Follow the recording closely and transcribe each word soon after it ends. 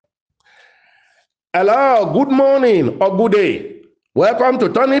Hello, good morning or good day. Welcome to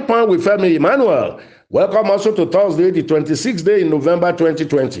Turning Point with Femi Emmanuel. Welcome also to Thursday, the 26th day in November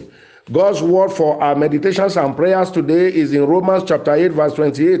 2020. God's word for our meditations and prayers today is in Romans chapter 8, verse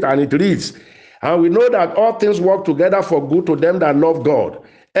 28, and it reads, "And we know that all things work together for good to them that love God."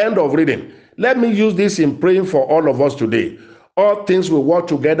 End of reading. Let me use this in praying for all of us today. All things will work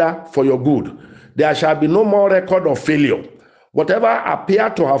together for your good. There shall be no more record of failure. Whatever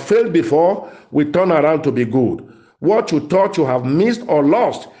appeared to have failed before will turn around to be good. What you thought you have missed or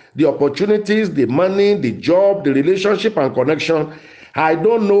lost, the opportunities, the money, the job, the relationship and connection, I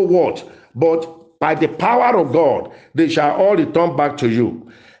don't know what, but by the power of God, they shall all return back to you.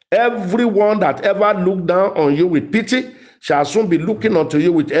 Everyone that ever looked down on you with pity shall soon be looking unto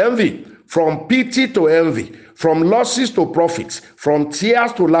you with envy. From pity to envy, from losses to profits, from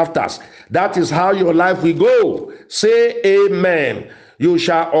tears to laughter. That is how your life will go. Say amen. You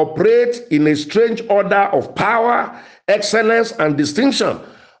shall operate in a strange order of power, excellence, and distinction.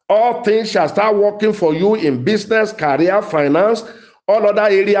 All things shall start working for you in business, career, finance, all other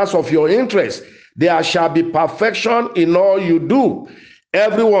areas of your interest. There shall be perfection in all you do.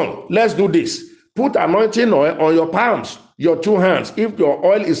 Everyone, let's do this. Put anointing oil on your palms, your two hands, if your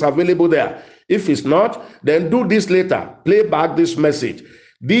oil is available there. If it's not, then do this later. Play back this message.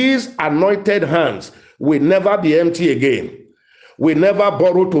 These anointed hands will never be empty again. Will never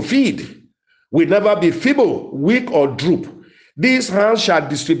borrow to feed. Will never be feeble, weak, or droop. These hands shall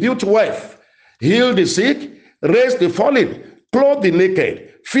distribute wealth, heal the sick, raise the fallen, clothe the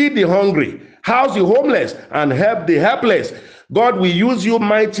naked, feed the hungry, house the homeless, and help the helpless. God will use you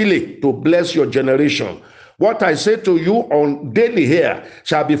mightily to bless your generation. What I say to you on daily here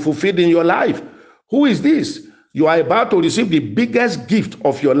shall be fulfilled in your life. Who is this? You are about to receive the biggest gift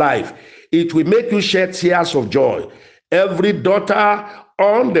of your life. It will make you shed tears of joy. Every daughter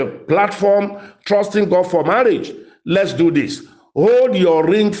on the platform trusting God for marriage, let's do this. Hold your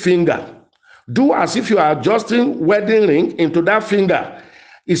ring finger. Do as if you are adjusting wedding ring into that finger.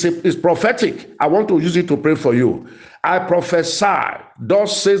 It's prophetic. I want to use it to pray for you. I prophesy,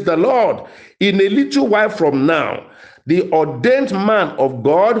 thus says the Lord, in a little while from now, the ordained man of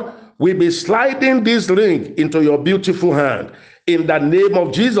God will be sliding this ring into your beautiful hand. In the name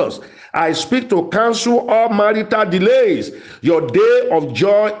of Jesus, I speak to cancel all marital delays. Your day of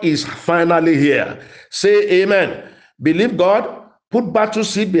joy is finally here. Say amen. Believe God. Put battle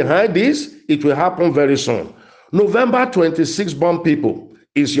seed behind this. It will happen very soon. November 26 born people,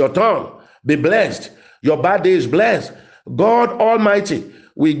 it's your turn. Be blessed. Your birthday is blessed. God Almighty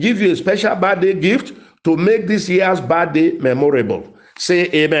will give you a special birthday gift to make this year's birthday memorable. Say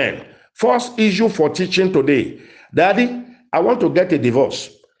amen. First issue for teaching today. Daddy, I want to get a divorce.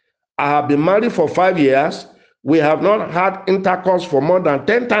 I have been married for 5 years. We have not had intercourse for more than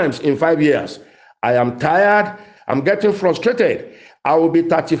 10 times in 5 years. I am tired. I'm getting frustrated. I will be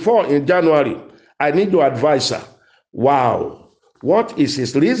 34 in January. I need your advisor. Wow. What is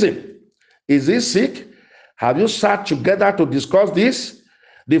his reason? Is he sick? Have you sat together to discuss this?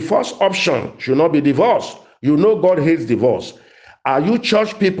 The first option should not be divorce. You know God hates divorce. Are you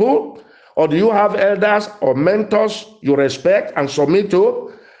church people? Or do you have elders or mentors you respect and submit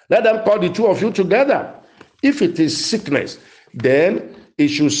to? Let them call the two of you together. If it is sickness, then it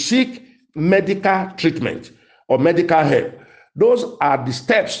should seek medical treatment or medical help. Those are the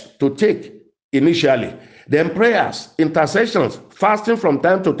steps to take initially. Then prayers, intercessions, fasting from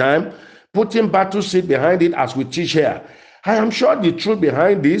time to time, putting battle seed behind it as we teach here. I am sure the truth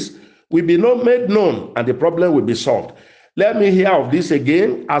behind this will be made known and the problem will be solved. Let me hear of this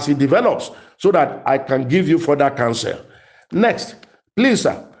again as it develops so that I can give you further counsel. Next, please,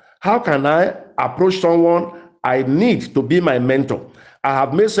 sir, how can I approach someone I need to be my mentor? I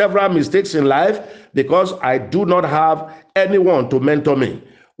have made several mistakes in life because I do not have anyone to mentor me.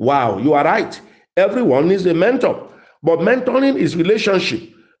 Wow, you are right. Everyone needs a mentor. But mentoring is relationship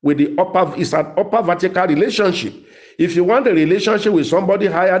with the upper, it's an upper vertical relationship. If you want a relationship with somebody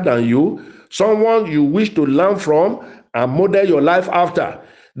higher than you, someone you wish to learn from and model your life after,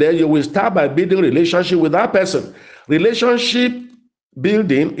 then you will start by building relationship with that person. Relationship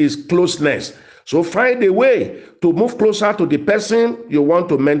building is closeness. So find a way to move closer to the person you want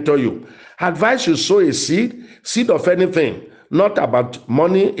to mentor you. Advise you sow a seed of anything, not about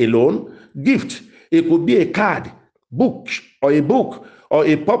money alone. Gift. It could be a card, book, or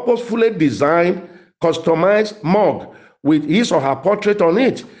a purposefully designed, customized mug with his or her portrait on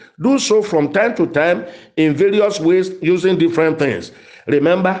it. Do so from time to time in various ways using different things.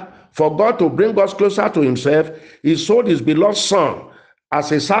 Remember, for God to bring us closer to himself, he sold his beloved son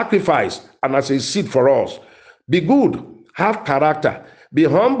as a sacrifice and as a seed for us. Be good, have character, be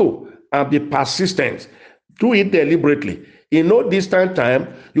humble, and be persistent. Do it deliberately. In no distant time,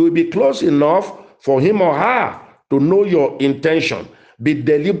 you will be close enough for him or her to know your intention. Be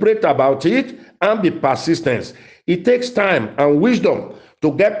deliberate about it and be persistent. It takes time and wisdom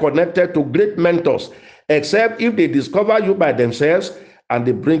to get connected to great mentors, except if they discover you by themselves and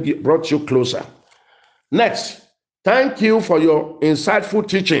they brought you closer. Next, thank you for your insightful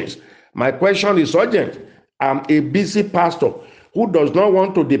teachings. My question is urgent. I'm a busy pastor who does not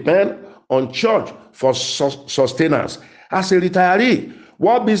want to depend on church for sustenance. As a retiree,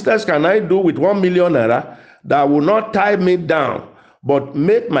 what business can I do with 1 million naira that will not tie me down but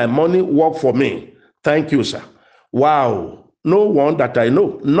make my money work for me? Thank you, sir. Wow, no one that I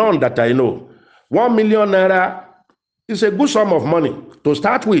know, none that I know. 1 million naira is a good sum of money to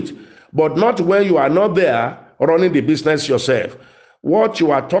start with, but not when you are not there running the business yourself. What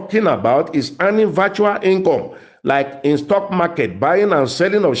you are talking about is earning virtual income, like in stock market, buying and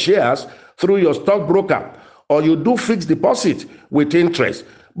selling of shares through your stockbroker, or you do fixed deposit with interest.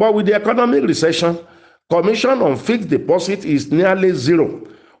 But with the economic recession, commission on fixed deposit is nearly zero.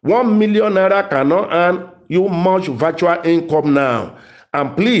 1 million naira cannot earn you much virtual income now.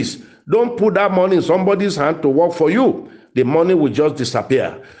 And please, don't put that money in somebody's hand to work for you. The money will just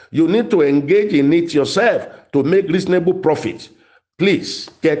disappear. You need to engage in it yourself to make reasonable profit. Please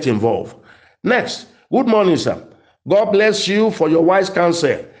get involved. Next, good morning, sir. God bless you for your wise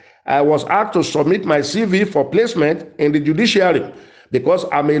counsel. I was asked to submit my CV for placement in the judiciary because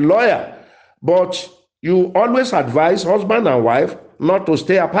I'm a lawyer. But you always advise husband and wife not to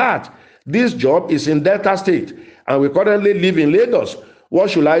stay apart. This job is in Delta State, and we currently live in Lagos. What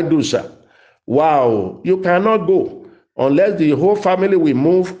should I do, sir? Wow, you cannot go unless the whole family will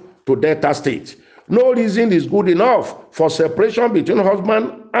move to Delta State. No reason is good enough for separation between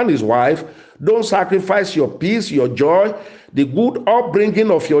husband and his wife. Don't sacrifice your peace, your joy, the good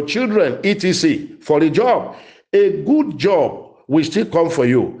upbringing of your children, etc. for a job. A good job will still come for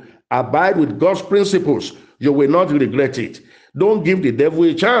you. Abide with God's principles. You will not regret it. Don't give the devil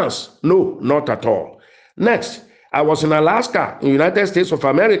a chance. No, not at all. Next, I was in Alaska, in the United States of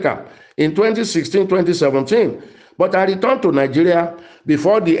America, in 2016-2017. But I returned to Nigeria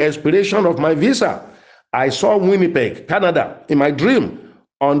before the expiration of my visa. I saw Winnipeg, Canada, in my dream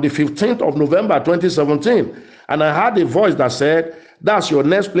on the 15th of November 2017. And I heard a voice that said, "That's your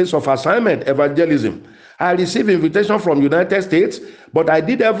next place of assignment, evangelism." I received invitation from United States, but I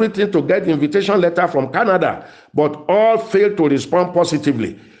did everything to get invitation letter from Canada, but all failed to respond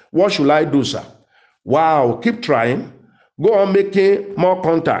positively. What should I do, sir? Wow, keep trying. Go on making more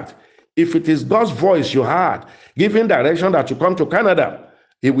contact. If it is God's voice you heard, giving direction that you come to Canada,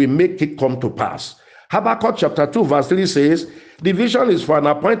 He will make it come to pass. Habakkuk chapter 2 verse 3 says, "The vision is for an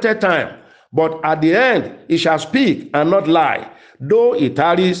appointed time, but at the end it shall speak and not lie. Though it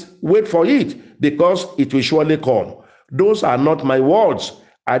tarries, wait for it, because it will surely come." Those are not my words.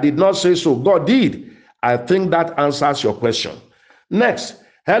 I did not say so. God did. I think that answers your question. Next,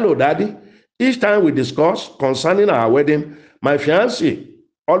 hello, Daddy. Each time we discuss concerning our wedding, my fiancé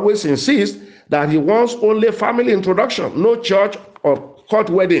always insists that he wants only family introduction, no church or court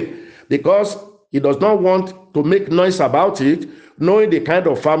wedding, because he does not want to make noise about it, knowing the kind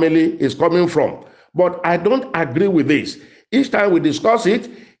of family he's coming from. But I don't agree with this. Each time we discuss it,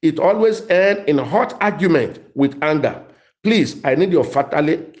 it always ends in hot argument with anger. Please, I need your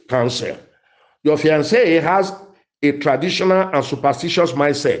fatherly counsel. Your fiancé has a traditional and superstitious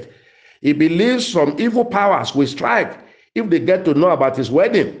mindset. He believes some evil powers will strike if they get to know about his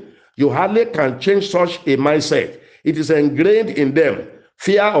wedding. You hardly can change such a mindset. It is ingrained in them,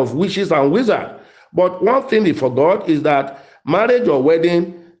 fear of witches and wizards. But one thing he forgot is that marriage or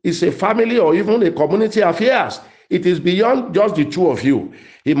wedding is a family or even a community affairs. It is beyond just the two of you.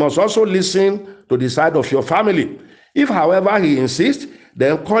 He must also listen to the side of your family. If, however, he insists,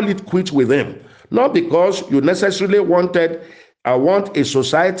 then call it quits with him. Not because you necessarily want a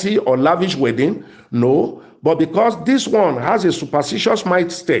society or lavish wedding, no, but because this one has a superstitious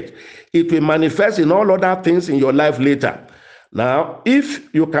mindset. It will manifest in all other things in your life later. Now,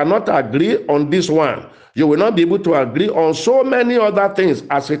 if you cannot agree on this one, you will not be able to agree on so many other things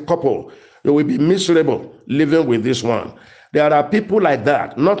as a couple. You will be miserable living with this one. There are people like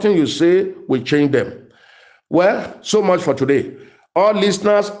that. Nothing you say will change them. Well, so much for today. All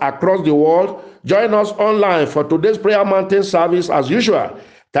listeners across the world, join us online for today's Prayer Mountain service as usual.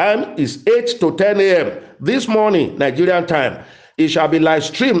 Time is 8 to 10 a.m. this morning, Nigerian time. It shall be live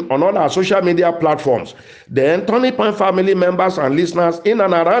streamed on all our social media platforms. Then, Turning Point family members and listeners in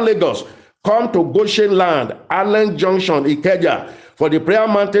and around Lagos, Come to Goshen Land, Allen Junction, Ikeja, for the prayer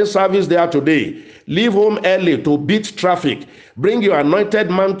mountain service there today. Leave home early to beat traffic. Bring your anointed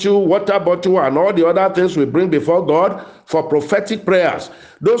mantle, water bottle, and all the other things we bring before God for prophetic prayers.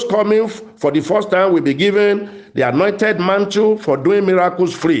 Those coming for the first time will be given the anointed mantle for doing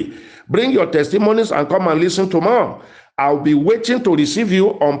miracles free. Bring your testimonies and come and listen tomorrow. I'll be waiting to receive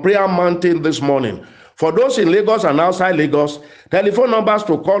you on Prayer Mountain this morning. For those in Lagos and outside Lagos, telephone numbers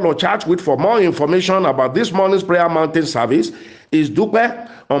to call or chat with for more information about this morning's Prayer Mountain service is Dupe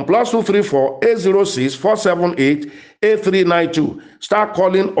on +234 806 478 8392. Start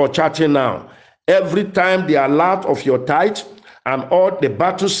calling or chatting now. Every time the alert of your tithe and all the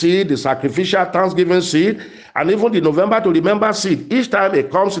battle seed, the sacrificial thanksgiving seed, and even the November to remember seed, each time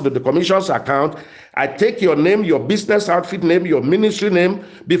it comes into the commission's account, I take your name, your business outfit name, your ministry name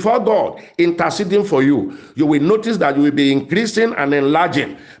before God, interceding for you. You will notice that you will be increasing and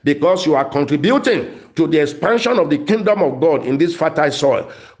enlarging because you are contributing to the expansion of the kingdom of God in this fertile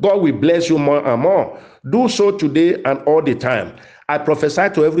soil. God will bless you more and more. Do so today and all the time. I prophesy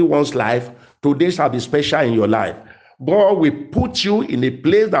to everyone's life, today shall be special in your life. God will put you in a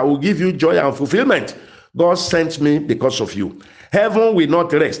place that will give you joy and fulfillment. God sent me because of you. Heaven will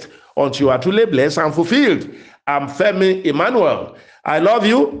not rest until you are truly blessed and fulfilled. I'm Femi Emmanuel. I love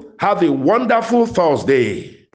you. Have a wonderful Thursday.